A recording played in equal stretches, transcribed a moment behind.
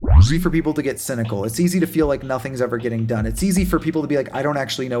easy for people to get cynical. It's easy to feel like nothing's ever getting done. It's easy for people to be like, I don't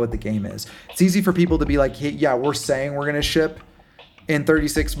actually know what the game is. It's easy for people to be like, hey, yeah, we're saying we're going to ship in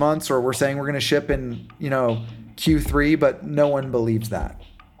 36 months, or we're saying we're going to ship in, Q3, but no one believes that.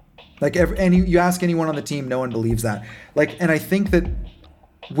 Like, you ask anyone on the team, no one believes that. Like, and I think that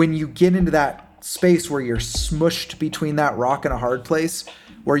when you get into that space where you're smushed between that rock and a hard place,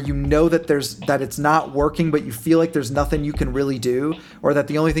 where you know that it's not working, but you feel like there's nothing you can really do, or that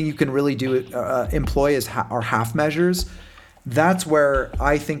the only thing you can really do employ are half measures, that's where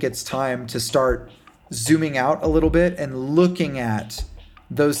I think it's time to start zooming out a little bit and looking at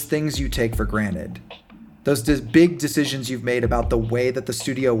those things you take for granted. Those big decisions you've made about the way that the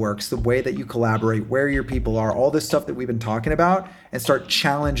studio works, the way that you collaborate, where your people are, all this stuff that we've been talking about, and start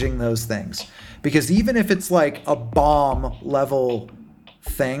challenging those things. Because even if it's like a bomb level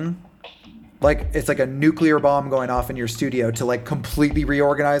thing, like it's like a nuclear bomb going off in your studio, to like completely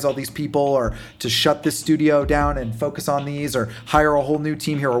reorganize all these people, or to shut this studio down and focus on these, or hire a whole new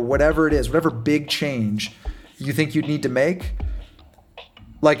team here, or whatever it is, whatever big change you think you'd need to make,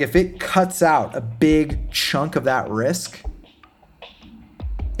 like if it cuts out a big chunk of that risk,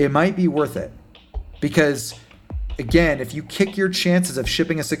 it might be worth it. Because again, if you kick your chances of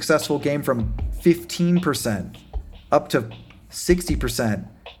shipping a successful game from 15% up to 60%,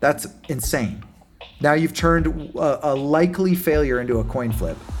 that's insane. Now you've turned a likely failure into a coin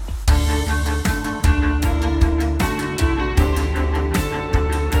flip.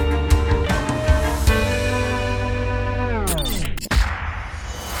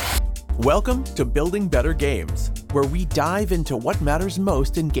 Welcome to Building Better Games, where we dive into what matters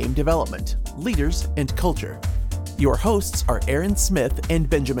most in game development, leaders, and culture. Your hosts are Aaron Smith and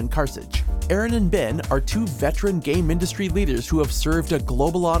Benjamin Karsich. Aaron and Ben are two veteran game industry leaders who have served a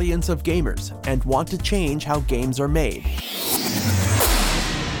global audience of gamers and want to change how games are made.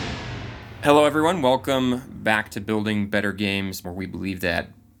 Hello, everyone. Welcome back to Building Better Games, where we believe that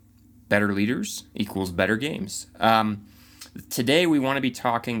better leaders equals better games. Today, we want to be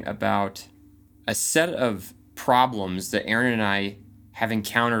talking about a set of problems that Aaron and I have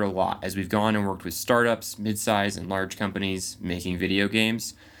encountered a lot as we've gone and worked with startups, mid-size and large companies making video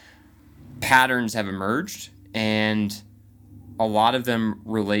games. Patterns have emerged, and a lot of them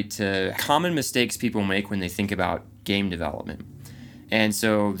relate to common mistakes people make when they think about game development. And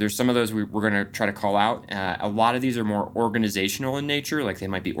so there's some of those we're going to try to call out. A lot of these are more organizational in nature, like they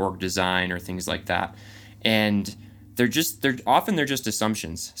might be org design or things like that. And they're often just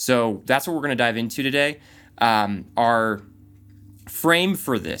assumptions. So that's what we're going to dive into today. Our frame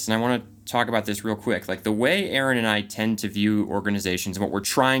for this, and I want to talk about this real quick, like the way Aaron and I tend to view organizations and what we're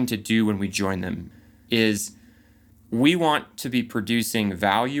trying to do when we join them is we want to be producing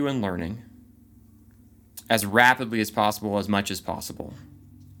value and learning as rapidly as possible, as much as possible.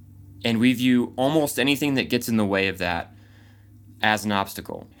 And we view almost anything that gets in the way of that as an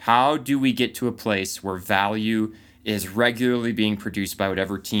obstacle. How do we get to a place where value is regularly being produced by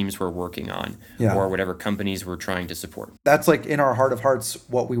whatever teams we're working on or whatever companies we're trying to support? That's like in our heart of hearts,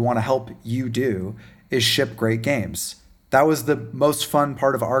 what we want to help you do is ship great games. That was the most fun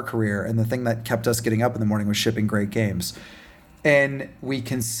part of our career, and the thing that kept us getting up in the morning was shipping great games. And we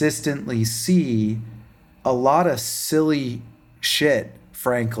consistently see a lot of silly shit,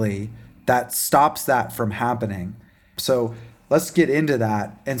 frankly, that stops that from happening. So let's get into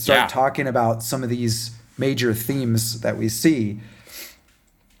that and start talking about some of these major themes that we see.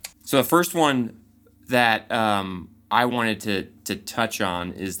 So the first one that I wanted to touch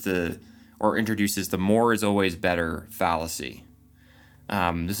on introduces the more is always better fallacy.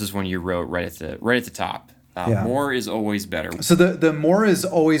 This is one you wrote right at the top. More is always better. So the more is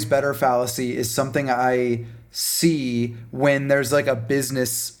always better fallacy is something I see when there's like a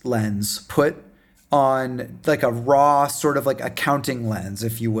business lens put on, like a raw sort of like accounting lens,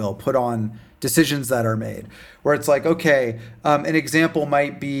 if you will, put on decisions that are made, where it's like, okay, an example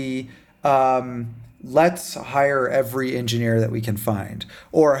might be, let's hire every engineer that we can find.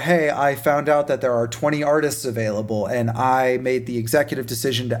 Or, hey, I found out that there are 20 artists available and I made the executive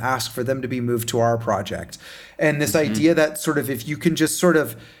decision to ask for them to be moved to our project. And this idea that sort of, if you can just sort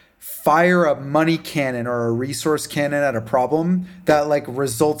of fire a money cannon or a resource cannon at a problem, that like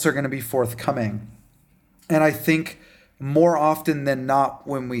results are going to be forthcoming. And I think more often than not,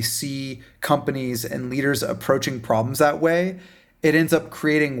 when we see companies and leaders approaching problems that way, it ends up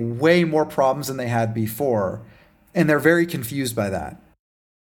creating way more problems than they had before. And they're very confused by that.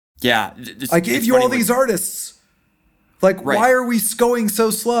 Yeah. I gave you all these artists. Like, why are we going so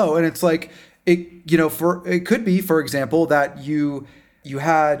slow? And it's like, it could be, for example, that you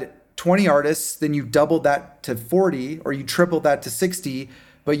had 20 artists, then you doubled that to 40, or you tripled that to 60,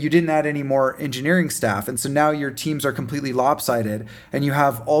 but you didn't add any more engineering staff. And so now your teams are completely lopsided, and you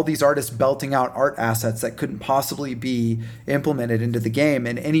have all these artists belting out art assets that couldn't possibly be implemented into the game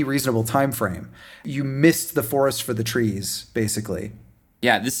in any reasonable time frame. You missed the forest for the trees, basically.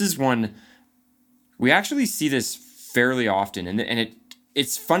 Yeah, this is one we actually see this fairly often, and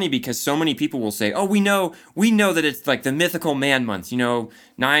it's funny because so many people will say, "Oh, we know that it's like the mythical man month.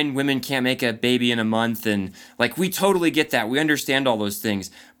 9 women can't make a baby in a month, and like we totally get that. We understand all those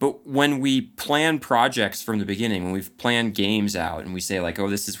things." But when we plan projects from the beginning, when we've planned games out, and we say like, "Oh,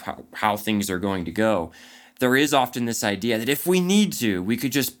 this is how things are going to go," there is often this idea that if we need to, we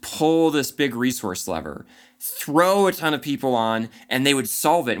could just pull this big resource lever, throw a ton of people on, and they would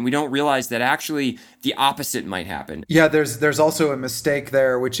solve it. And we don't realize that actually the opposite might happen. Yeah, there's also a mistake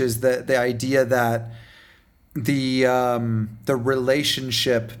there, which is the idea that the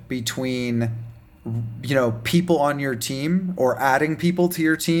relationship between people on your team or adding people to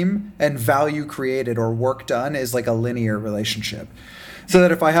your team and value created or work done is like a linear relationship. So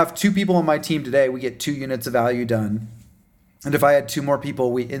that if I have 2 people on my team today, we get 2 units of value done. And if I add 2 more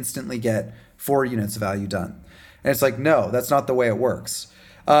people, we instantly get 4 units of value done. And it's like, no, that's not the way it works.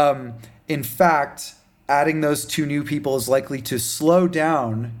 In fact, adding those 2 new people is likely to slow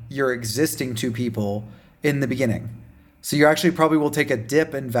down your existing 2 people in the beginning. So you actually probably will take a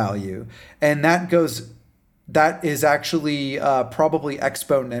dip in value. And that is actually probably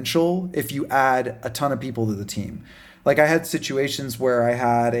exponential if you add a ton of people to the team. Like I had situations where I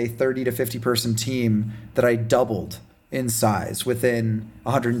had a 30 to 50 person team that I doubled in size within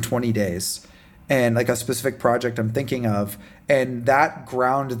 120 days, and like a specific project I'm thinking of, and that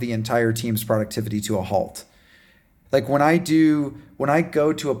ground the entire team's productivity to a halt. Like when I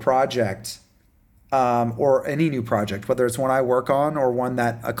go to a project or any new project, whether it's one I work on or one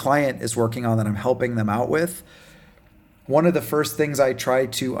that a client is working on that I'm helping them out with, one of the first things I try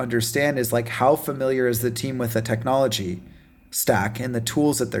to understand is like, how familiar is the team with the technology stack and the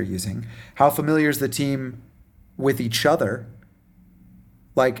tools that they're using? How familiar is the team with each other?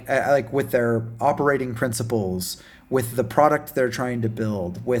 Like with their operating principles, with the product they're trying to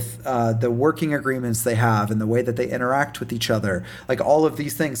build, with the working agreements they have and the way that they interact with each other, like all of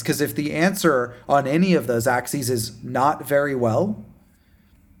these things. Because if the answer on any of those axes is not very well,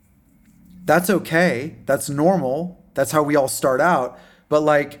 that's okay. That's normal. That's how we all start out. But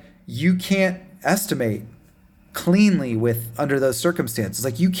like, you can't estimate cleanly under those circumstances.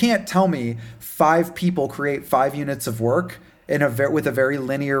 Like you can't tell me 5 people create 5 units of work with a very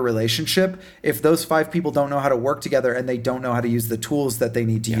linear relationship if those 5 people don't know how to work together and they don't know how to use the tools that they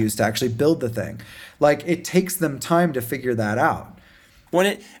need to use to actually build the thing. Like it takes them time to figure that out.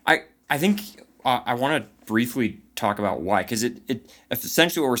 I think I want to briefly talk about why, because it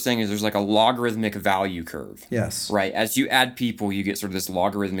essentially what we're saying is there's like a logarithmic value curve. Yes. Right. As you add people, you get sort of this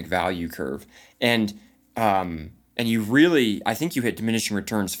logarithmic value curve, and you really, I think you hit diminishing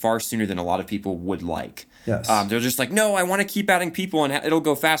returns far sooner than a lot of people would like. Yes. They're just like, no, I want to keep adding people and it'll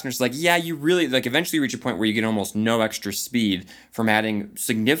go faster. And it's like, yeah, you really, like eventually reach a point where you get almost no extra speed from adding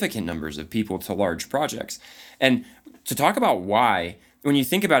significant numbers of people to large projects. And to talk about why, when you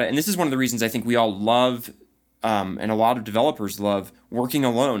think about it, and this is one of the reasons I think we all love, and a lot of developers love working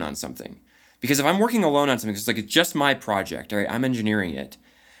alone on something. Because if I'm working alone on something, it's like it's just my project, all right, I'm engineering it.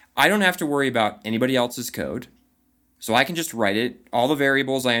 I don't have to worry about anybody else's code. So I can just write it, all the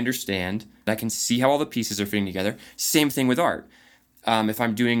variables I understand, I can see how all the pieces are fitting together. Same thing with art. If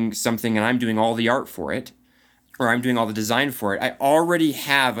I'm doing something and I'm doing all the art for it, or I'm doing all the design for it, I already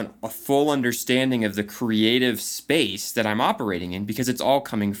have a full understanding of the creative space that I'm operating in because it's all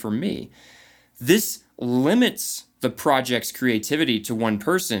coming from me. This limits the project's creativity to one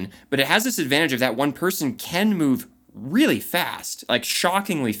person, but it has this advantage of that one person can move really fast, like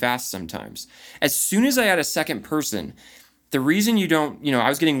shockingly fast sometimes. As soon as I add a second person, the reason you don't, I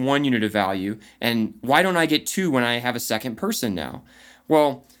was getting 1 unit of value, and why don't I get 2 when I have a second person now?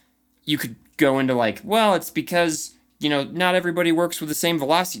 Well, you could go into like, well, it's because, not everybody works with the same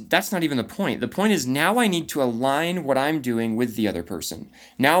velocity. That's not even the point. The point is now I need to align what I'm doing with the other person.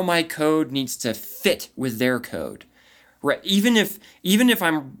 Now my code needs to fit with their code. Right? Even if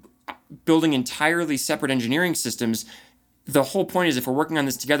I'm building entirely separate engineering systems, the whole point is if we're working on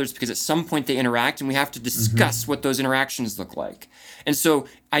this together, it's because at some point they interact and we have to discuss what those interactions look like. And so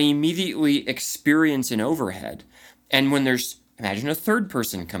I immediately experience an overhead. And when imagine a third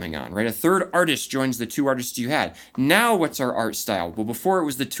person coming on, right? A third artist joins the 2 artists you had. Now what's our art style? Well, before it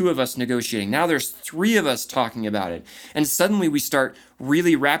was the 2 of us negotiating. Now there's 3 of us talking about it. And suddenly we start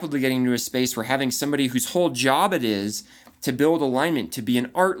really rapidly getting into a space where having somebody whose whole job it is to build alignment to be an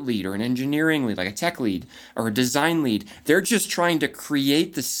art lead or an engineering lead, like a tech lead or a design lead. They're just trying to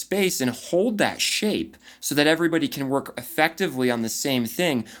create the space and hold that shape so that everybody can work effectively on the same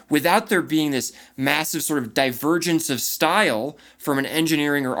thing without there being this massive sort of divergence of style from an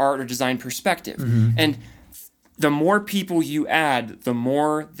engineering or art or design perspective. And the more people you add, the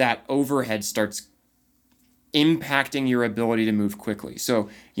more that overhead starts impacting your ability to move quickly. So,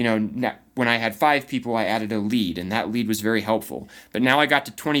 when I had 5 people, I added a lead, and that lead was very helpful. But now I got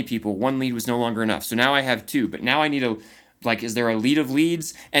to 20 people, 1 lead was no longer enough. So now I have 2, but now I need is there a lead of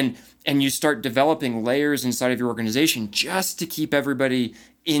leads? And you start developing layers inside of your organization just to keep everybody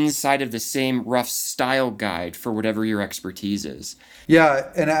inside of the same rough style guide for whatever your expertise is.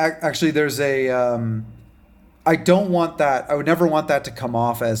 Yeah, and actually there's I don't want that. I would never want that to come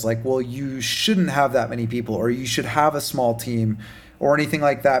off as like, well, you shouldn't have that many people or you should have a small team or anything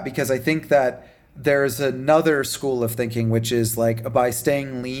like that, because I think that there's another school of thinking, which is like by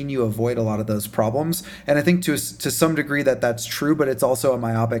staying lean, you avoid a lot of those problems. And I think to some degree that's true, but it's also a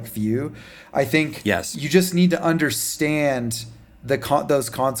myopic view. I think yes, you just need to understand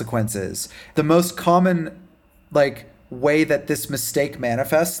those consequences. The most common way that this mistake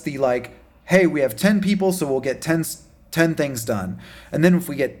manifests, hey, we have 10 people, so we'll get 10 things done. And then if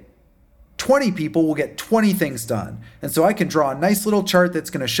we get 20 people, we'll get 20 things done. And so I can draw a nice little chart that's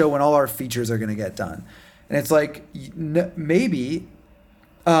going to show when all our features are going to get done. And it's like, maybe,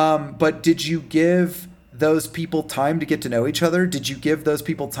 but did you give those people time to get to know each other? Did you give those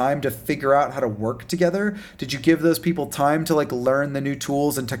people time to figure out how to work together? Did you give those people time to learn the new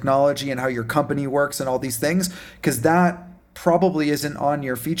tools and technology and how your company works and all these things? Because that probably isn't on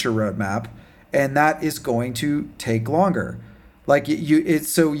your feature roadmap, and that is going to take longer.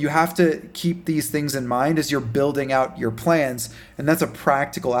 So you have to keep these things in mind as you're building out your plans, and that's a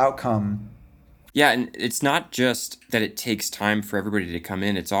practical outcome. Yeah, and it's not just that it takes time for everybody to come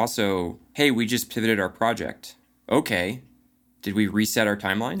in. It's also, hey, we just pivoted our project. Okay, did we reset our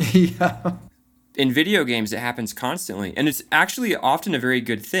timeline? Yeah. In video games, it happens constantly, and it's actually often a very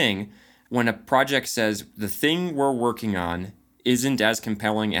good thing when a project says the thing we're working on isn't as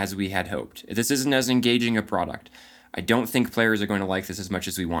compelling as we had hoped. This isn't as engaging a product. I don't think players are going to like this as much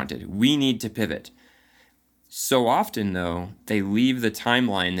as we wanted. We need to pivot. So often, though, they leave the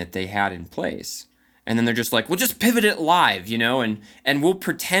timeline that they had in place. And then they're just like, we'll just pivot it live, and we'll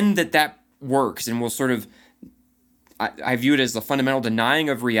pretend that works. And we'll sort of, I view it as the fundamental denying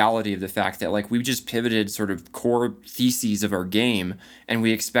of reality of the fact that we've just pivoted sort of core theses of our game, and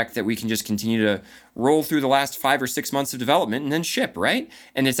we expect that we can just continue to roll through the last 5 or 6 months of development and then ship, right?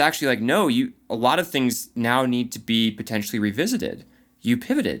 And it's actually no, a lot of things now need to be potentially revisited. You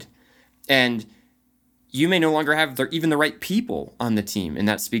pivoted, and you may no longer have even the right people on the team, and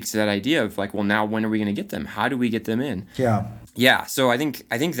that speaks to that idea of well, now when are we going to get them? How do we get them in? Yeah. So I think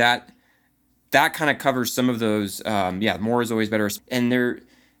that kind of covers some of those. More is always better. And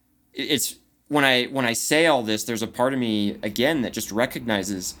it's when I say all this, there's a part of me again that just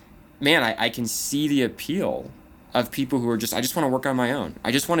recognizes, man, I can see the appeal of people who are I just want to work on my own.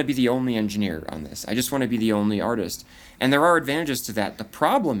 I just want to be the only engineer on this. I just want to be the only artist. And there are advantages to that. The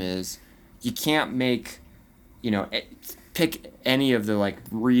problem is you can't pick any of the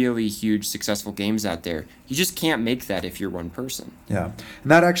really huge successful games out there. You just can't make that if you're one person. Yeah.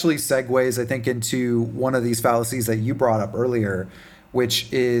 And that actually segues, I think, into one of these fallacies that you brought up earlier,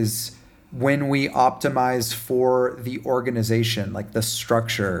 which is when we optimize for the organization, the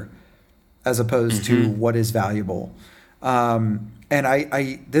structure, as opposed to what is valuable. And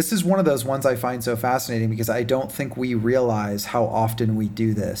this is one of those ones I find so fascinating because I don't think we realize how often we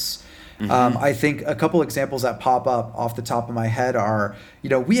do this. I think a couple examples that pop up off the top of my head are,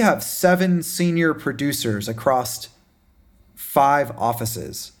 we have 7 senior producers across 5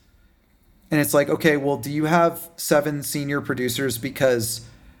 offices. And it's okay, well, do you have 7 senior producers because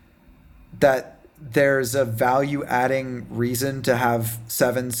that there's a value adding reason to have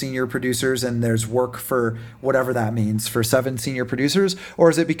 7 senior producers and there's work for whatever that means for 7 senior producers? Or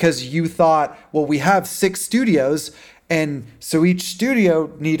is it because you thought, well, we have 6 studios, and so each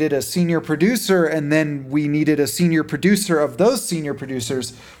studio needed a senior producer, and then we needed a senior producer of those senior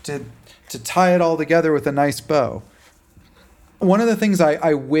producers to tie it all together with a nice bow? One of the things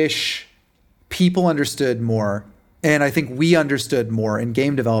I wish people understood more, and I think we understood more in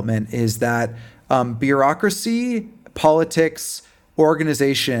game development, is that bureaucracy, politics,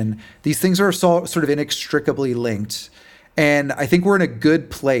 organization, these things are sort of inextricably linked. And I think we're in a good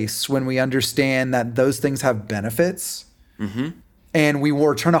place when we understand that those things have benefits. And we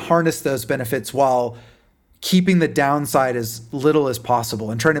were trying to harness those benefits while keeping the downside as little as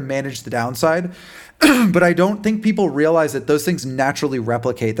possible and trying to manage the downside. But I don't think people realize that those things naturally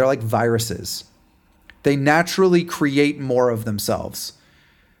replicate. They're like viruses. They naturally create more of themselves.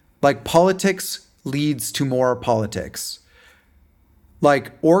 Like politics leads to more politics.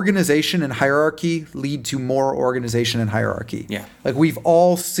 Like organization and hierarchy lead to more organization and hierarchy. Yeah. Like we've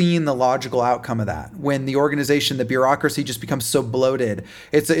all seen the logical outcome of that. When the organization, the bureaucracy just becomes so bloated.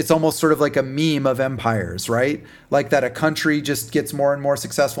 It's almost sort of like a meme of empires, right? Like that a country just gets more and more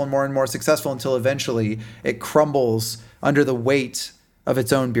successful until eventually it crumbles under the weight of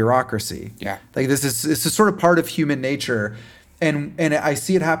its own bureaucracy. Yeah. Like this is sort of part of human nature. And I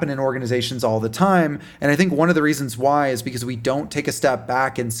see it happen in organizations all the time. And I think one of the reasons why is because we don't take a step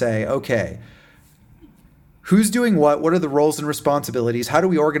back and say, okay, who's doing what? What are the roles and responsibilities? How do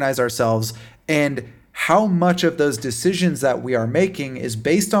we organize ourselves? And how much of those decisions that we are making is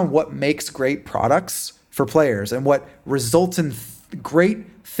based on what makes great products for players and what results in great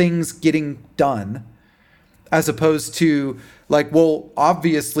things getting done, as opposed to like, well,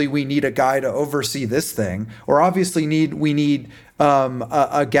 obviously we need a guy to oversee this thing, or obviously we need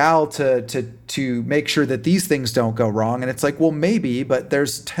a gal to make sure that these things don't go wrong. And it's like, well, maybe, but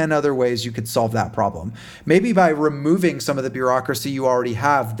there's 10 other ways you could solve that problem. Maybe by removing some of the bureaucracy you already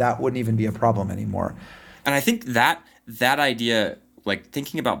have, that wouldn't even be a problem anymore. And I think that idea, like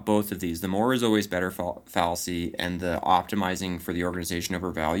thinking about both of these, the more is always better fallacy and the optimizing for the organization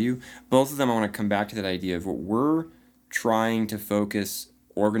over value, both of them I want to come back to that idea of what we're trying to focus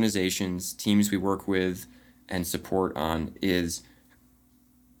organizations, teams we work with and support on is,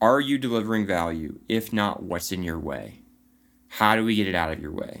 are you delivering value? If not, what's in your way? How do we get it out of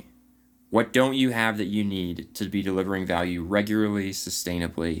your way? What don't you have that you need to be delivering value regularly,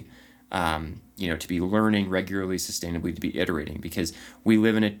 sustainably, to be learning regularly, sustainably, to be iterating, because we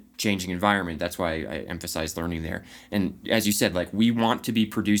live in a changing environment. That's why I emphasize learning there. And as you said, like we want to be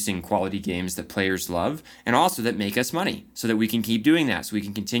producing quality games that players love and also that make us money so that we can keep doing that. So we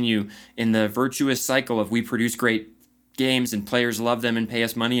can continue in the virtuous cycle of we produce great games and players love them and pay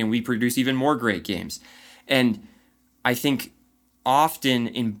us money and we produce even more great games. And I think often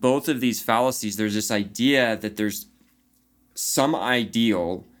in both of these fallacies, there's this idea that there's some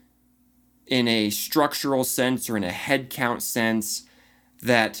ideal in a structural sense or in a head count sense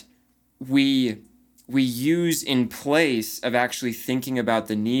that we use in place of actually thinking about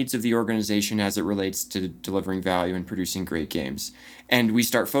the needs of the organization as it relates to delivering value and producing great games. And we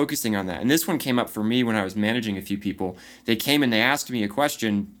start focusing on that. And this one came up for me when I was managing a few people. They came and they asked me a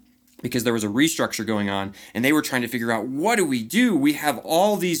question because there was a restructure going on and they were trying to figure out, what do? We have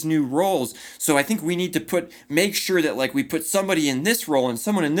all these new roles. So I think we need to make sure that like we put somebody in this role and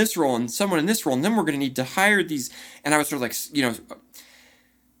someone in this role and someone in this role. And then we're going to need to hire these. And I was sort of like,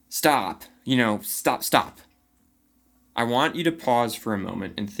 stop. I want you to pause for a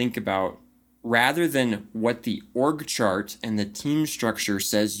moment and think about, rather than what the org chart and the team structure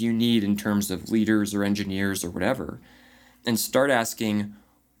says you need in terms of leaders or engineers or whatever, and start asking,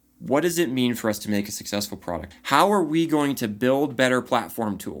 what does it mean for us to make a successful product? How are we going to build better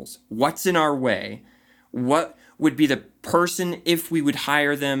platform tools? What's in our way? What would be the person, if we would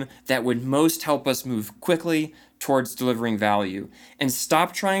hire them, that would most help us move quickly towards delivering value? And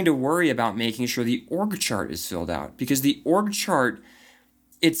stop trying to worry about making sure the org chart is filled out, because the org chart,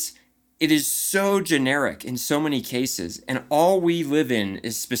 it is so generic in so many cases, and all we live in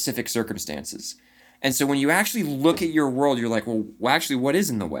is specific circumstances. And so when you actually look at your world, you're like, well, actually, what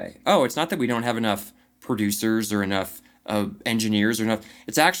is in the way? Oh, it's not that we don't have enough producers or enough engineers or enough.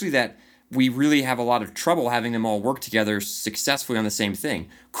 It's actually that we really have a lot of trouble having them all work together successfully on the same thing.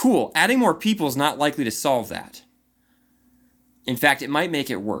 Cool. Adding more people is not likely to solve that. In fact, it might make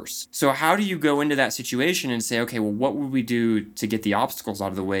it worse. So how do you go into that situation and say, okay, well, what would we do to get the obstacles out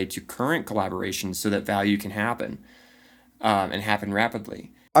of the way to current collaboration so that value can happen and happen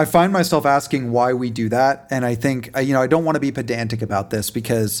rapidly? I find myself asking why we do that. And I think, I don't want to be pedantic about this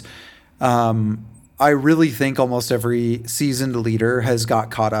because I really think almost every seasoned leader has got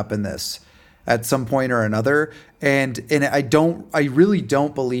caught up in this at some point or another. And I really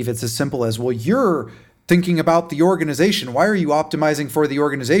don't believe it's as simple as, well, you're thinking about the organization. Why are you optimizing for the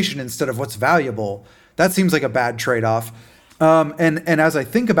organization instead of what's valuable? That seems like a bad trade-off. And as I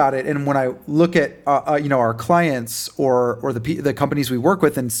think about it, and when I look at our clients or the companies we work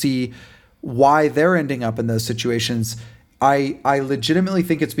with and see why they're ending up in those situations, I legitimately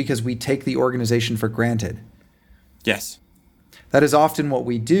think it's because we take the organization for granted. Yes, that is often what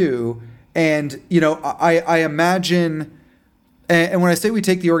we do, and I imagine, and when I say we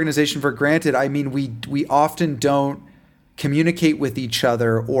take the organization for granted, I mean we often don't communicate with each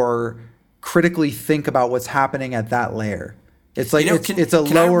other or critically think about what's happening at that layer. It's like it's a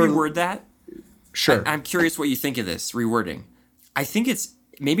can lower. I reword that? Sure. I'm curious what you think of this rewording. I think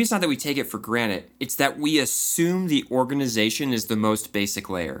maybe it's not that we take it for granted. It's that we assume the organization is the most basic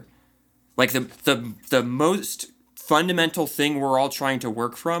layer. Like the most fundamental thing we're all trying to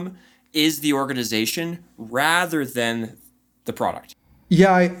work from is the organization rather than the product.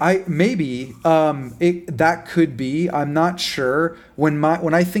 Yeah, I maybe that could be. I'm not sure. When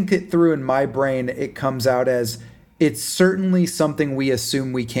I think it through in my brain, it comes out as it's certainly something we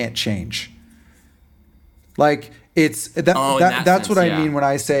assume we can't change. Like it's that's sense, what I mean when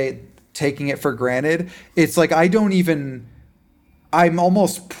I say taking it for granted. It's like I'm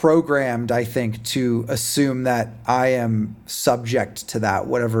almost programmed, I think, to assume that I am subject to that,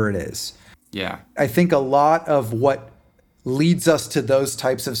 whatever it is. Yeah. I think a lot of what leads us to those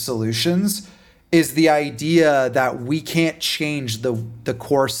types of solutions is the idea that we can't change the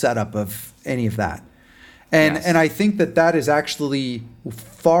core setup of any of that. And I think that is actually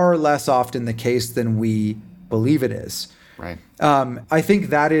far less often the case than we believe it is. Right. I think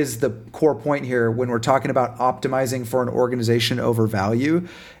that is the core point here when we're talking about optimizing for an organization over value.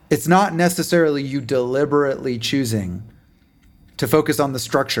 It's not necessarily you deliberately choosing to focus on the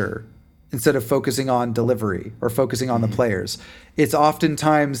structure instead of focusing on delivery or focusing on the players. It's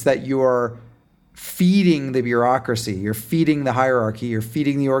oftentimes that you are feeding the bureaucracy, you're feeding the hierarchy, you're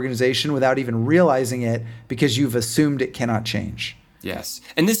feeding the organization without even realizing it because you've assumed it cannot change. Yes.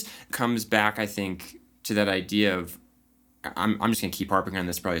 And this comes back, I think, to that idea of, I'm just going to keep harping on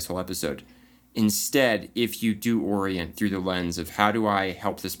this probably this whole episode. Instead, if you do orient through the lens of how do I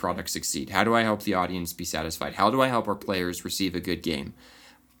help this product succeed? How do I help the audience be satisfied? How do I help our players receive a good game?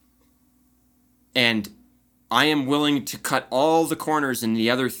 And I am willing to cut all the corners in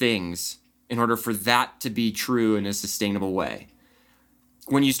the other things in order for that to be true in a sustainable way.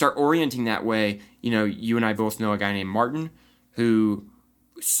 When you start orienting that way, you and I both know a guy named Martin who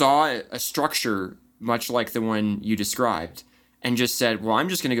saw a structure much like the one you described and just said, well, I'm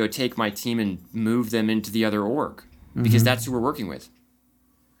just going to go take my team and move them into the other org because that's who we're working with.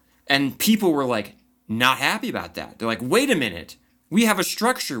 And people were like, not happy about that. They're like, wait a minute. We have a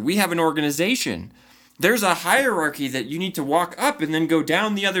structure. We have an organization. There's a hierarchy that you need to walk up and then go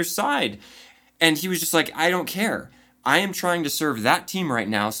down the other side. And he was just like, I don't care. I am trying to serve that team right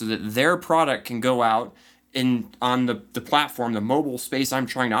now so that their product can go out on the platform, the mobile space I'm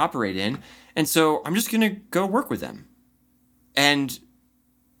trying to operate in. And so I'm just going to go work with them. And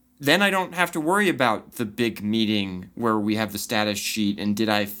then I don't have to worry about the big meeting where we have the status sheet and did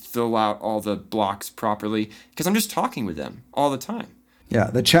I fill out all the blocks properly? Because I'm just talking with them all the time. Yeah,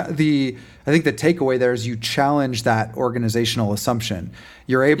 I think the takeaway there is you challenge that organizational assumption.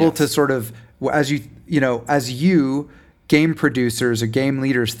 You're able to sort of, as you game producers or game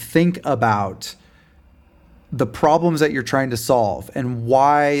leaders think about the problems that you're trying to solve and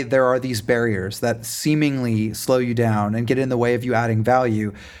why there are these barriers that seemingly slow you down and get in the way of you adding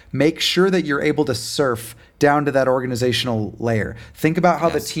value, make sure that you're able to surf down to that organizational layer. Think about how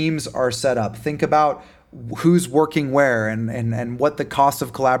the teams are set up. Think about who's working where and what the costs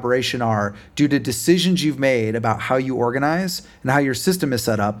of collaboration are due to decisions you've made about how you organize and how your system is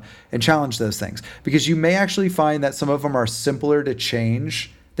set up, and challenge those things. Because you may actually find that some of them are simpler to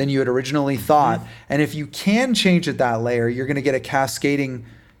change than you had originally thought. And if you can change at that layer, you're going to get a cascading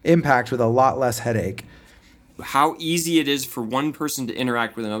impact with a lot less headache. How easy it is for one person to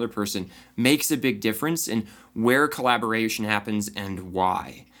interact with another person makes a big difference in where collaboration happens and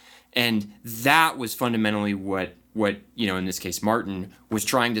why. And that was fundamentally what in this case, Martin was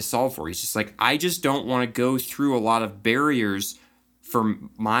trying to solve for. He's just like, I just don't want to go through a lot of barriers for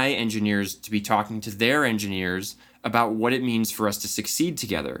my engineers to be talking to their engineers about what it means for us to succeed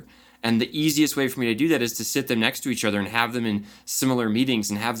together. And the easiest way for me to do that is to sit them next to each other and have them in similar meetings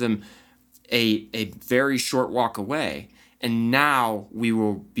and have them a very short walk away. And now we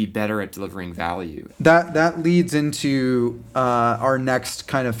will be better at delivering value. That leads into our next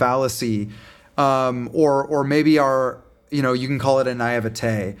kind of fallacy, or maybe our, you can call it a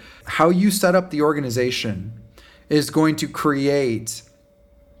naivete. How you set up the organization is going to create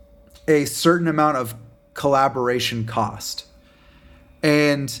a certain amount of collaboration cost.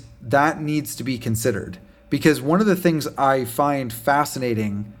 And that needs to be considered. Because one of the things I find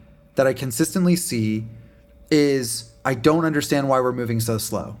fascinating that I consistently see is I don't understand why we're moving so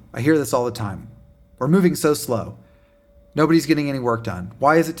slow. I hear this all the time. We're moving so slow. Nobody's getting any work done.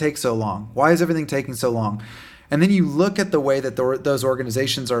 Why does it take so long? Why is everything taking so long? And then you look at the way that those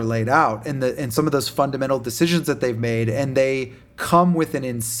organizations are laid out and some of those fundamental decisions that they've made, and they come with an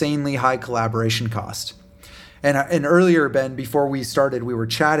insanely high collaboration cost. And earlier, Ben, before we started, we were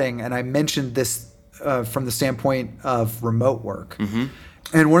chatting, and I mentioned this from the standpoint of remote work. Mm-hmm.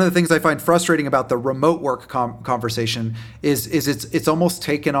 And one of the things I find frustrating about the remote work conversation is it's almost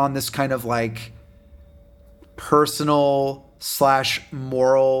taken on this kind of like personal /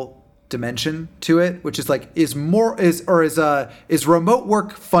 moral dimension to it, which is like, is remote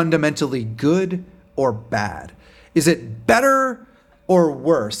work fundamentally good or bad? Is it better or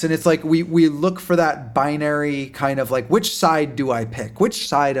worse? And it's like we look for that binary kind of like, which side do I pick? Which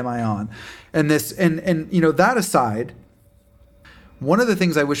side am I on? And that aside, one of the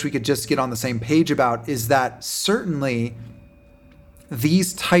things I wish we could just get on the same page about is that certainly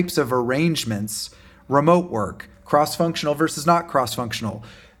these types of arrangements, remote work, cross-functional versus not cross-functional,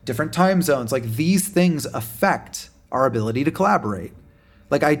 different time zones, like these things affect our ability to collaborate.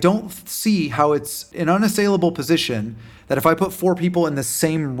 Like, I don't see how it's an unassailable position that if I put 4 people in the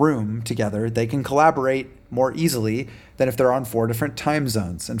same room together, they can collaborate more easily than if they're on 4 different time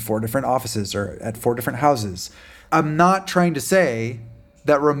zones and 4 different offices or at 4 different houses. I'm not trying to say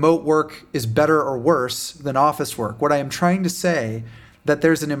that remote work is better or worse than office work. What I am trying to say that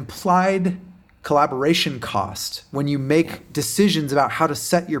there's an implied collaboration cost when you make decisions about how to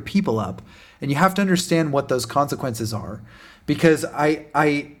set your people up, and you have to understand what those consequences are. Because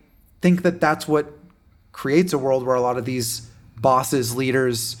I think that that's what creates a world where a lot of these bosses,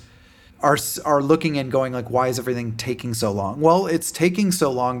 leaders are looking and going like, why is everything taking so long? Well, it's taking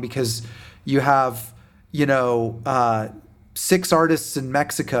so long because you have, 6 artists in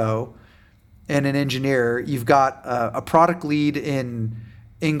Mexico and an engineer. You've got a product lead in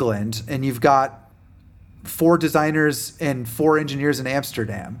England, and you've got 4 designers and 4 engineers in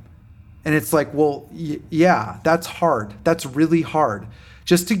Amsterdam. And it's like, well, yeah, that's hard. That's really hard.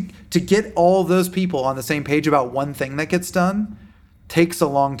 Just to get all those people on the same page about one thing that gets done takes a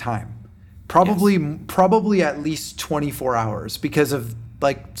long time. Probably at least 24 hours, because of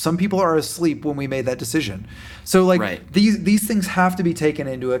like some people are asleep when we made that decision. So like right. these things have to be taken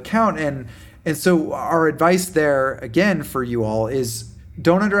into account. And so our advice there again for you all is,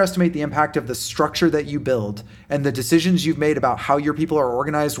 don't underestimate the impact of the structure that you build and the decisions you've made about how your people are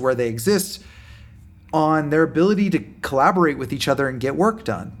organized, where they exist, on their ability to collaborate with each other and get work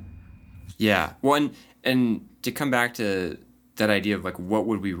done. Yeah. Well, and to come back to that idea of like, what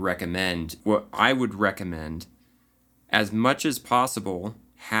would we recommend? What I would recommend, as much as possible,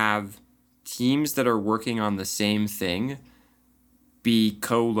 have teams that are working on the same thing be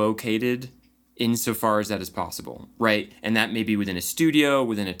co-located insofar as that is possible, right? And that may be within a studio,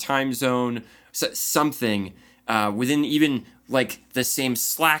 within a time zone, something within even like the same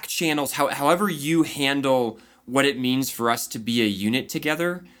Slack channels, however you handle what it means for us to be a unit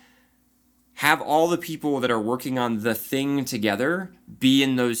together. Have all the people that are working on the thing together be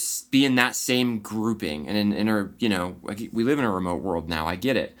in that same grouping. And in our, like we live in a remote world now, I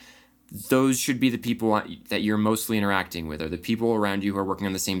get it. Those should be the people that you're mostly interacting with, or the people around you who are working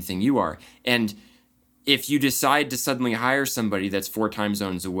on the same thing you are. And if you decide to suddenly hire somebody that's 4 time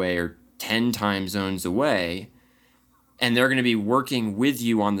zones away or 10 time zones away, and they're going to be working with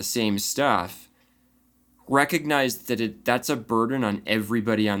you on the same stuff, recognize that that's a burden on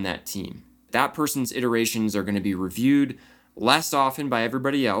everybody on that team. That person's iterations are going to be reviewed less often by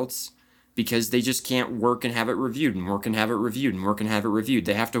everybody else, because they just can't work and have it reviewed and work and have it reviewed and work and have it reviewed.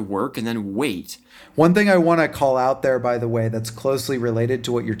 They have to work and then wait. One thing I want to call out there, by the way, that's closely related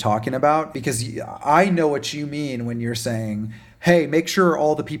to what you're talking about, because I know what you mean when you're saying, hey, make sure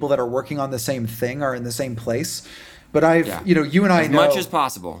all the people that are working on the same thing are in the same place. But you and I know. As much as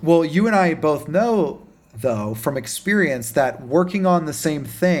possible. Well, you and I both know, though, from experience, that working on the same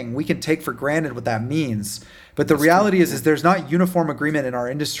thing, we can take for granted what that means. But the reality is there's not uniform agreement in our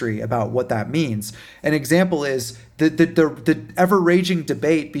industry about what that means. An example is the ever-raging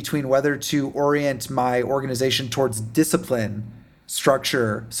debate between whether to orient my organization towards discipline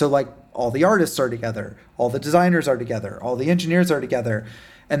structure. So like all the artists are together, all the designers are together, all the engineers are together,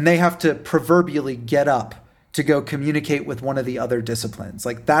 and they have to proverbially get up to go communicate with one of the other disciplines.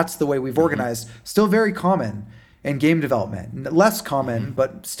 Like that's the way we've organized. Still very common in game development. Less common,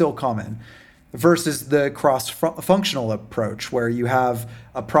 but still common. Versus the cross-functional approach, where you have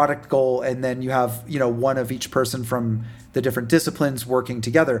a product goal and then you have one of each person from the different disciplines working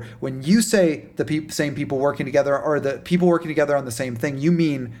together. When you say the same people working together, or the people working together on the same thing, you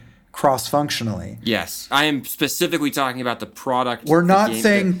mean cross-functionally. Yes, I am specifically talking about the product. We're not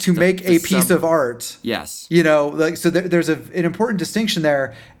saying to make a piece of art. Yes. So there's an important distinction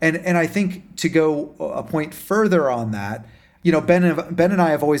there. And I think to go a point further on that, Ben and I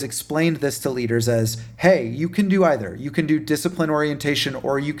have always explained this to leaders as, hey, you can do either. You can do discipline orientation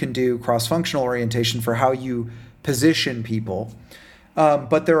or you can do cross-functional orientation for how you position people.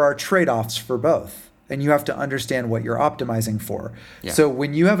 But there are trade-offs for both. And you have to understand what you're optimizing for. Yeah. So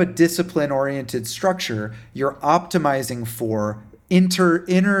when you have a discipline-oriented structure, you're optimizing for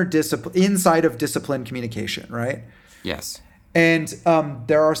inside of discipline communication, right? Yes. And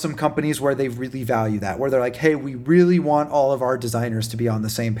there are some companies where they really value that, where they're like, hey, we really want all of our designers to be on the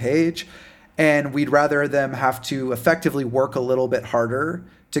same page. And we'd rather them have to effectively work a little bit harder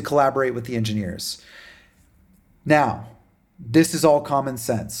to collaborate with the engineers. Now, this is all common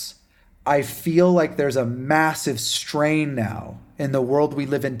sense. I feel like there's a massive strain now in the world we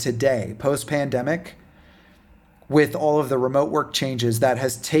live in today, post-pandemic, with all of the remote work changes that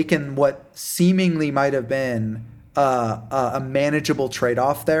has taken what seemingly might have been a manageable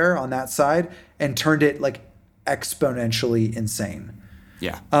trade-off there on that side and turned it like exponentially insane.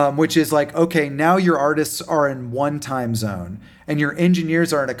 Yeah. Which is like, okay, now your artists are in one time zone and your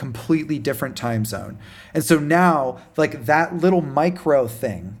engineers are in a completely different time zone. And so now like that little micro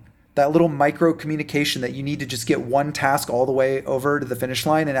thing, that little micro communication that you need to just get one task all the way over to the finish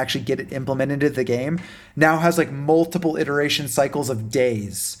line and actually get it implemented into the game now has like multiple iteration cycles of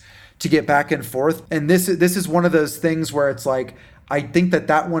days to get back and forth. And this is one of those things where it's like, I think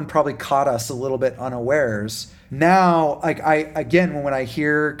that one probably caught us a little bit unawares. Now, like when I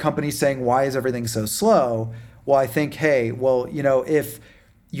hear companies saying, why is everything so slow? Well, I think, hey, well, if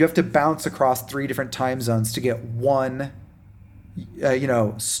you have to bounce across 3 different time zones to get one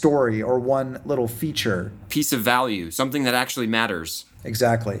story or one little feature. Piece of value, something that actually matters.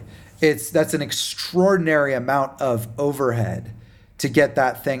 Exactly. That's an extraordinary amount of overhead to get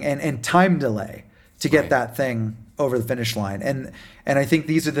that thing and time delay to get that thing over the finish line. And I think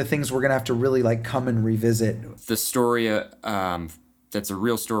these are the things we're going to have to really like come and revisit. The story, that's a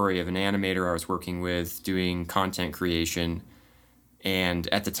real story of an animator I was working with doing content creation. And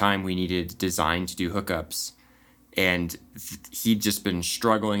at the time we needed design to do hookups. And he'd just been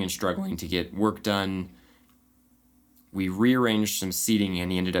struggling to get work done. We rearranged some seating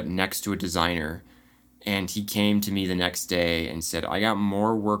and he ended up next to a designer. And he came to me the next day and said, I got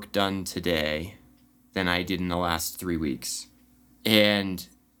more work done today than I did in the last 3 weeks. And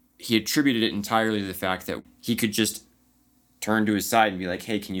he attributed it entirely to the fact that he could just turn to his side and be like,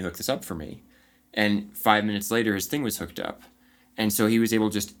 hey, can you hook this up for me? And 5 minutes later, his thing was hooked up. And so he was able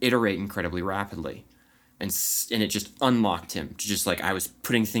to just iterate incredibly rapidly. And it just unlocked him to just like, I was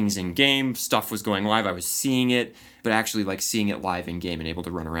putting things in game, stuff was going live, I was seeing it, but actually like seeing it live in game and able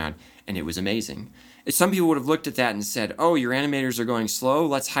to run around. And it was amazing. Some people would have looked at that and said, oh, your animators are going slow,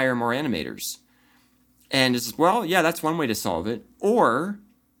 let's hire more animators. And it's, well, yeah, that's one way to solve it. Or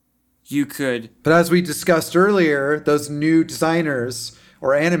you could... But as we discussed earlier, those new designers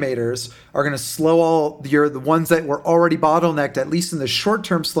or animators are going to slow the ones that were already bottlenecked, at least in the short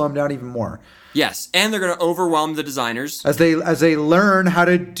term, slow them down even more. Yes, and they're going to overwhelm the designers. As they learn how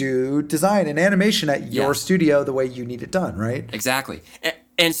to do design and animation at your studio the way you need it done, right? Exactly.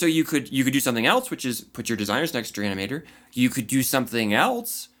 And so you could do something else, which is put your designers next to your animator. You could do something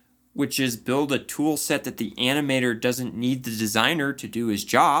else, which is build a tool set that the animator doesn't need the designer to do his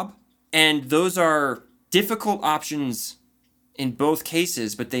job. And those are difficult options in both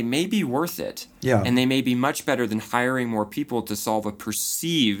cases, but they may be worth it. Yeah. And they may be much better than hiring more people to solve a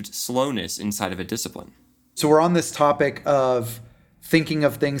perceived slowness inside of a discipline. So we're on this topic of thinking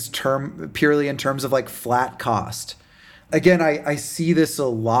of things purely in terms of like flat cost. Again, I see this a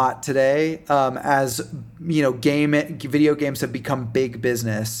lot today as, video games have become big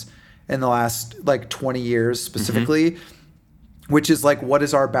business in the last like 20 years specifically. Mm-hmm. Which is like, what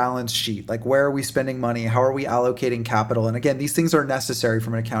is our balance sheet? Like, where are we spending money? How are we allocating capital? And again, these things are necessary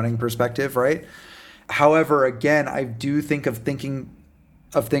from an accounting perspective, right? However, again, I do think of thinking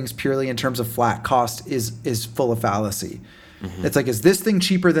of things purely in terms of flat cost is full of fallacy. Mm-hmm. It's like, is this thing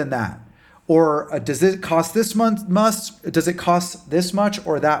cheaper than that? Or does it cost this much? Does it cost this much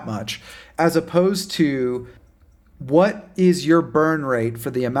or that much? As opposed to, what is your burn rate for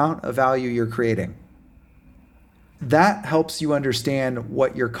the amount of value you're creating? That helps you understand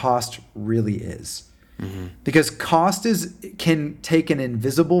what your cost really is. Mm-hmm. Because cost can take an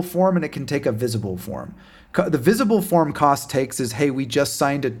invisible form and it can take a visible form. The visible form cost takes is, hey, we just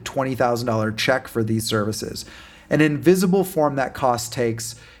signed a $20,000 check for these services. An invisible form that cost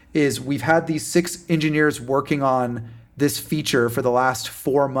takes is, we've had these 6 engineers working on this feature for the last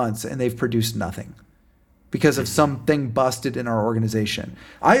 4 months and they've produced nothing. because of something busted in our organization.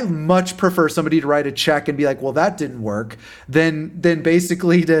 I much prefer somebody to write a check and be like, well, that didn't work, than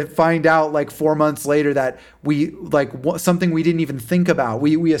basically to find out like 4 months later that we something we didn't even think about.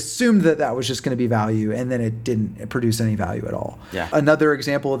 We assumed that was just going to be value, and then it didn't produce any value at all. Yeah. Another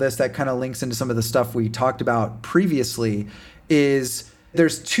example of this that kind of links into some of the stuff we talked about previously is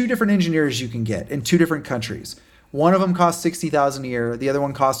there's 2 different engineers you can get in 2 different countries. One of them costs $60,000 a year. The other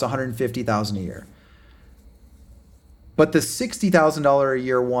one costs $150,000 a year. But the $60,000 a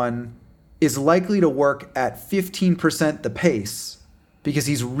year one is likely to work at 15% the pace because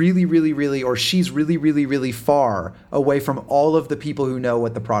he's really, really, really, or she's really, really, really far away from all of the people who know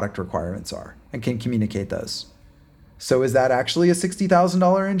what the product requirements are and can communicate those. So is that actually a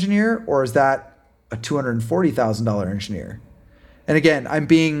 $60,000 engineer, or is that a $240,000 engineer? And again, I'm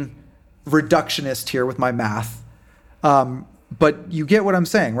being reductionist here with my math. But you get what I'm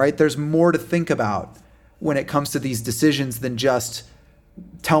saying, right? There's more to think about when it comes to these decisions than just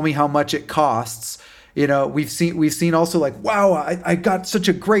tell me how much it costs. You know, we've seen also like, wow, I got such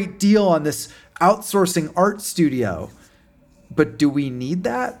a great deal on this outsourcing art studio. But do we need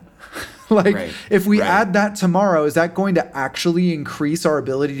that? If we add that tomorrow, is that going to actually increase our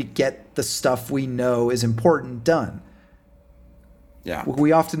ability to get the stuff we know is important done? Yeah.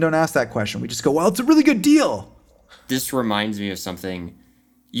 We often don't ask that question. We just go, well, it's a really good deal. This reminds me of something.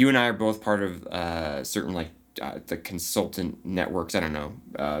 You and I are both part of certain the consultant networks. I don't know.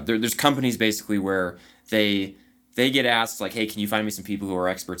 There's companies basically where they get asked like, hey, can you find me some people who are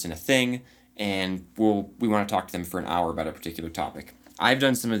experts in a thing? And we want to talk to them for an hour about a particular topic. I've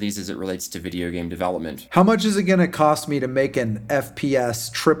done some of these as it relates to video game development. How much is it going to cost me to make an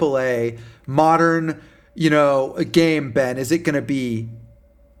FPS, AAA, modern, a game, Ben? Is it going to be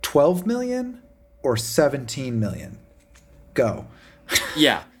 12 million or 17 million? Go.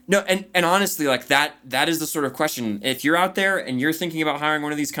 Yeah. No, and honestly, like that is the sort of question. If you're out there and you're thinking about hiring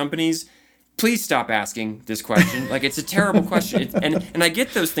one of these companies, please stop asking this question. Like, it's a terrible question. And I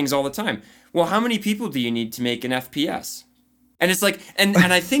get those things all the time. Well, how many people do you need to make an FPS? And it's like, and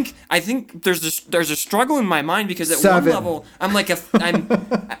I think there's a struggle in my mind because at 7. one level, I'm like,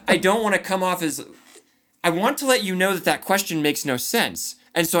 I don't want to come off as, I want to let you know that question makes no sense.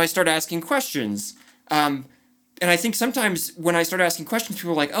 And so I start asking questions. And I think sometimes when I start asking questions,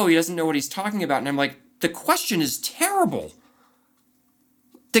 people are like, oh, he doesn't know what he's talking about. And I'm like, the question is terrible.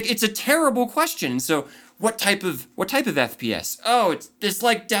 It's a terrible question. And so what type of FPS? Oh, it's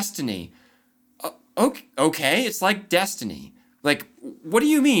like Destiny. Okay, it's like Destiny. Like, what do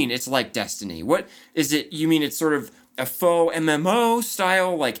you mean it's like Destiny? What is it? You mean it's sort of a faux MMO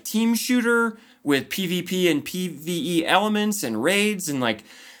style, like team shooter with PvP and PvE elements and raids and like,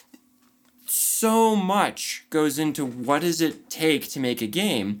 so much goes into what does it take to make a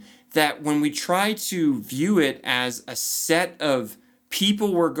game that when we try to view it as a set of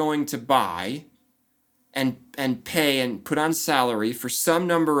people we're going to buy and pay and put on salary for some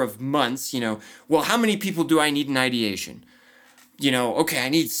number of months, well, how many people do I need in ideation? Okay, I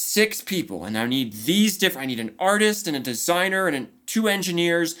need 6 people and I need I need an artist and a designer and 2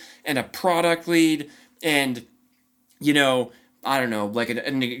 engineers and a product lead and, I don't know, like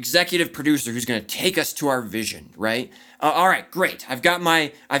an executive producer who's going to take us to our vision, right? All right, great. I've got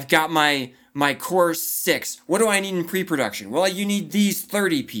my core 6. What do I need in pre-production? Well, you need these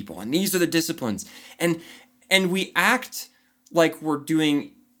 30 people, and these are the disciplines. And we act like we're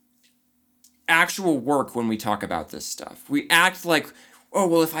doing actual work when we talk about this stuff. We act like, oh,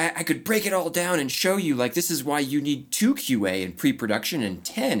 well, if I could break it all down and show you, like, this is why you need 2 QA in pre-production and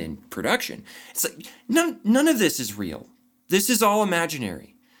 10 in production. It's like, none of this is real. This is all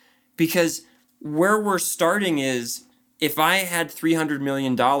imaginary, because where we're starting is if I had $300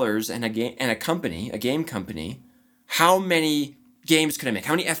 million and a game company, how many games could I make?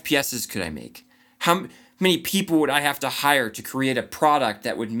 How many FPSs could I make? How many people would I have to hire to create a product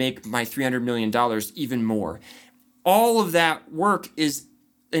that would make my $300 million even more? All of that work is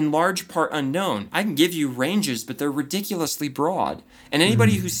in large part unknown. I can give you ranges, but they're ridiculously broad. And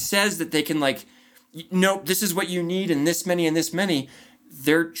anybody who says that they can nope, this is what you need and this many,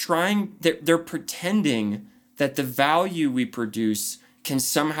 they're pretending that the value we produce can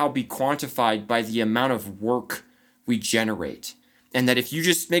somehow be quantified by the amount of work we generate. And that if you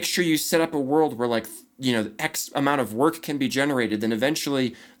just make sure you set up a world where X amount of work can be generated, then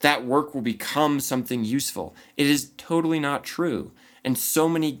eventually that work will become something useful. It is totally not true. And so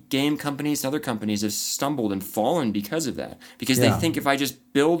many game companies and other companies have stumbled and fallen because of that. Because they think if I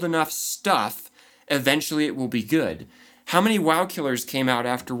just build enough stuff, eventually it will be good. How many WoW killers came out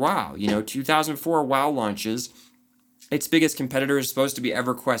after WoW? 2004 WoW launches, its biggest competitor is supposed to be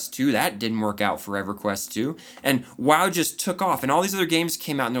EverQuest 2. That didn't work out for EverQuest 2. And WoW just took off, and all these other games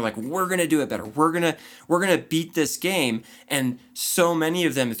came out, and they're like, we're going to do it better. We're going to beat this game. And so many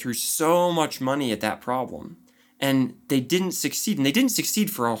of them threw so much money at that problem. And they didn't succeed. And they didn't succeed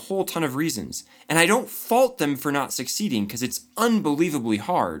for a whole ton of reasons. And I don't fault them for not succeeding, because it's unbelievably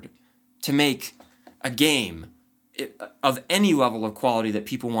hard to make a game of any level of quality that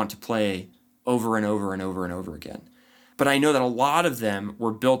people want to play over and over and over and over again. But I know that a lot of them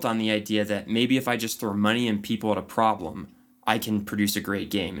were built on the idea that maybe if I just throw money and people at a problem, I can produce a great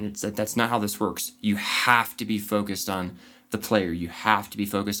game. And it's that's not how this works. You have to be focused on the player. You have to be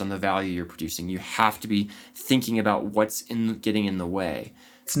focused on the value you're producing. You have to be thinking about what's getting in the way.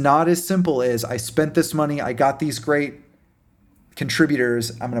 It's not as simple as I spent this money, I got these great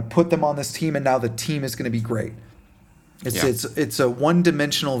contributors, I'm going to put them on this team, and now the team is going to be great. It's a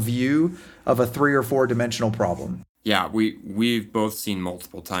one-dimensional view of a 3 or 4-dimensional problem. Yeah, we've both seen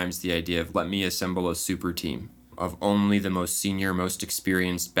multiple times the idea of let me assemble a super team of only the most senior, most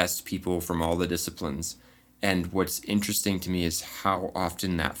experienced, best people from all the disciplines. And what's interesting to me is how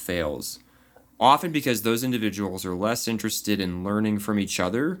often that fails. Often because those individuals are less interested in learning from each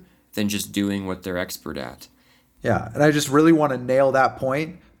other than just doing what they're expert at. Yeah, and I just really want to nail that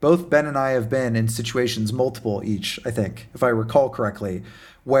point. Both Ben and I have been in situations, multiple each, I think, if I recall correctly,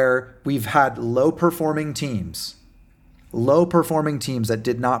 where we've had low-performing teams that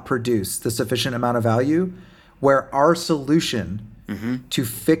did not produce the sufficient amount of value, where our solution to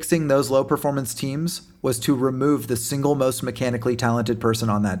fixing those low-performance teams was to remove the single most mechanically talented person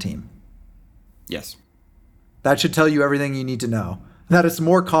on that team. Yes. That should tell you everything you need to know. That it's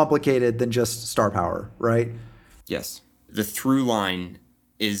more complicated than just star power, right? Yes. The through line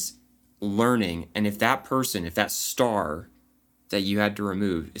is learning, and if that person, if that star that you had to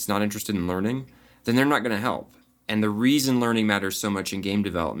remove is not interested in learning, then they're not going to help. And the reason learning matters so much in game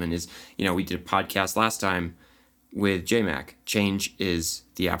development is, we did a podcast last time with JMac. Change is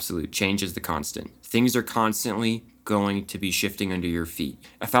the absolute. Change is the constant. Things are constantly going to be shifting under your feet.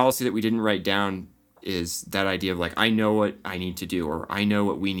 A fallacy that we didn't write down is that idea of like, I know what I need to do, or I know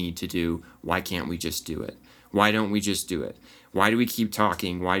what we need to do. Why can't we just do it? Why don't we just do it? Why do we keep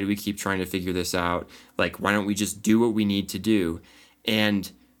talking? Why do we keep trying to figure this out? Like, why don't we just do what we need to do? And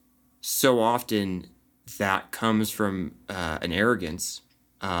so often that comes from an arrogance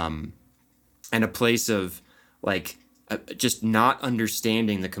and a place of like just not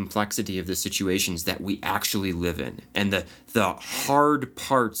understanding the complexity of the situations that we actually live in and the hard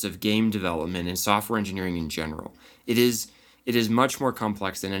parts of game development and software engineering in general. It is much more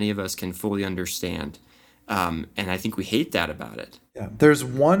complex than any of us can fully understand. And I think we hate that about it. Yeah. There's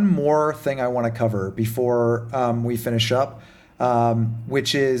one more thing I want to cover before we finish up,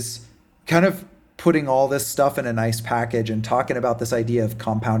 which is kind of putting all this stuff in a nice package and talking about this idea of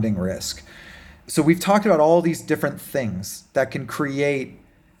compounding risk. So we've talked about all these different things that can create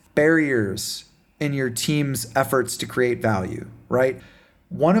barriers in your team's efforts to create value, right?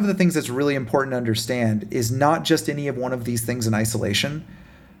 One of the things that's really important to understand is not just any of one of these things in isolation,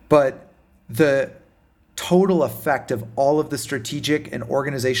 but the total effect of all of the strategic and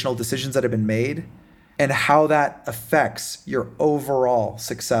organizational decisions that have been made and how that affects your overall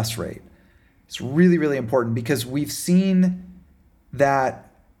success rate. It's really, really important because we've seen that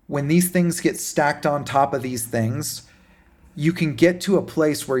when these things get stacked on top of these things, you can get to a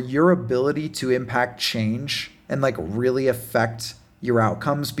place where your ability to impact change and like really affect your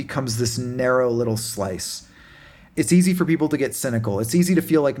outcomes becomes this narrow little slice. It's easy for people to get cynical. It's easy to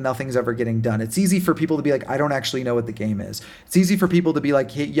feel like nothing's ever getting done. It's easy for people to be like, I don't actually know what the game is. It's easy for people to be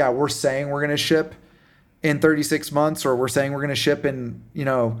like, hey, yeah, we're saying we're going to ship in 36 months, or we're saying we're going to ship in,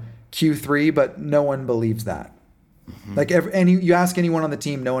 Q3, but no one believes that. Like, you ask anyone on the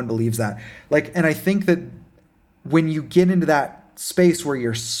team, no one believes that. Like, and I think that when you get into that space where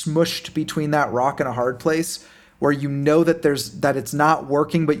you're smushed between that rock and a hard place, where you know that that it's not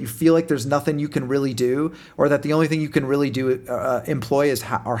working, but you feel like there's nothing you can really do, or that the only thing you can really do employ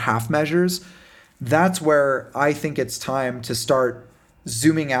are half measures, that's where I think it's time to start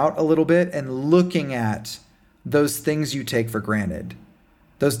zooming out a little bit and looking at those things you take for granted.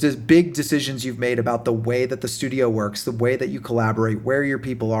 Those big decisions you've made about the way that the studio works, the way that you collaborate, where your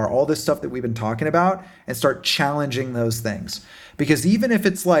people are, all this stuff that we've been talking about, and start challenging those things. Because even if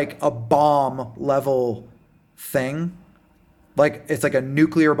it's like a bomb level thing, like it's like a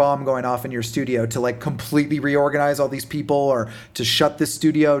nuclear bomb going off in your studio to like completely reorganize all these people, or to shut this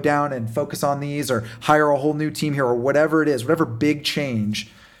studio down and focus on these, or hire a whole new team here, or whatever it is, whatever big change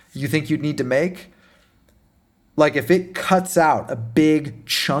you think you'd need to make. Like if it cuts out a big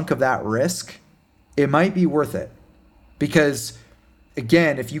chunk of that risk, it might be worth it. Because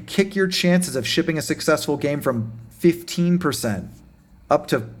again, if you kick your chances of shipping a successful game from 15% up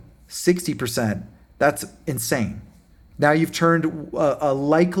to 60%, that's insane. Now you've turned a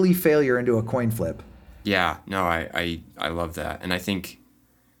likely failure into a coin flip. Yeah, no, I love that. And I think,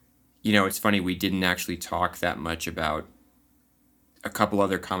 it's funny, we didn't actually talk that much about a couple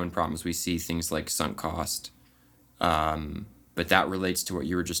other common problems we see, things like sunk cost. But that relates to what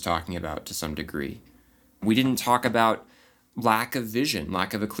you were just talking about to some degree. We didn't talk about lack of vision,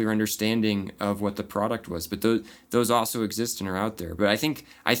 lack of a clear understanding of what the product was, but those also exist and are out there. But I think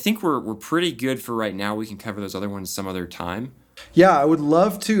we're pretty good for right now. We can cover those other ones some other time. Yeah, I would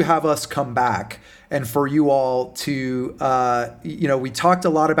love to have us come back and for you all to, we talked a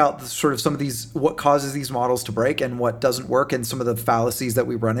lot about sort of some of these, what causes these models to break and what doesn't work and some of the fallacies that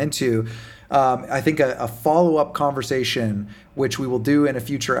we run into. I think a follow-up conversation, which we will do in a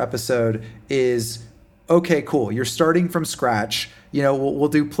future episode, is, okay, cool. You're starting from scratch. We'll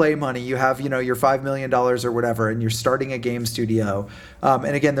do play money. You have, your $5 million or whatever, and you're starting a game studio.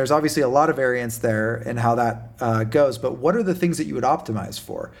 And again, there's obviously a lot of variance there in how that goes, but what are the things that you would optimize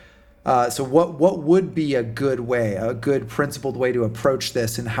for? So what would be a good way, a good principled way to approach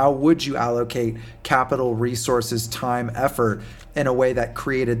this? And how would you allocate capital, resources, time, effort in a way that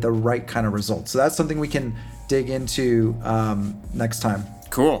created the right kind of results? So that's something we can dig into next time.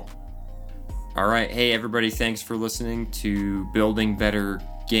 Cool. All right. Hey, everybody. Thanks for listening to Building Better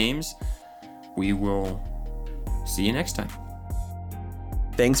Games. We will see you next time.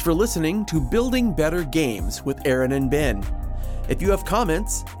 Thanks for listening to Building Better Games with Aaron and Ben. If you have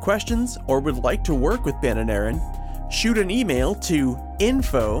comments, questions, or would like to work with Ben and Aaron, shoot an email to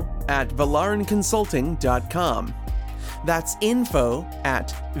info@valarinconsulting.com. That's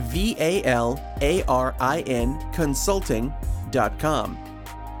info@VALARIN consulting.com.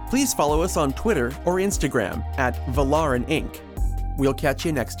 Please follow us on Twitter or Instagram @ValarinInc. We'll catch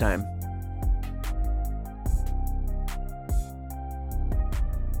you next time.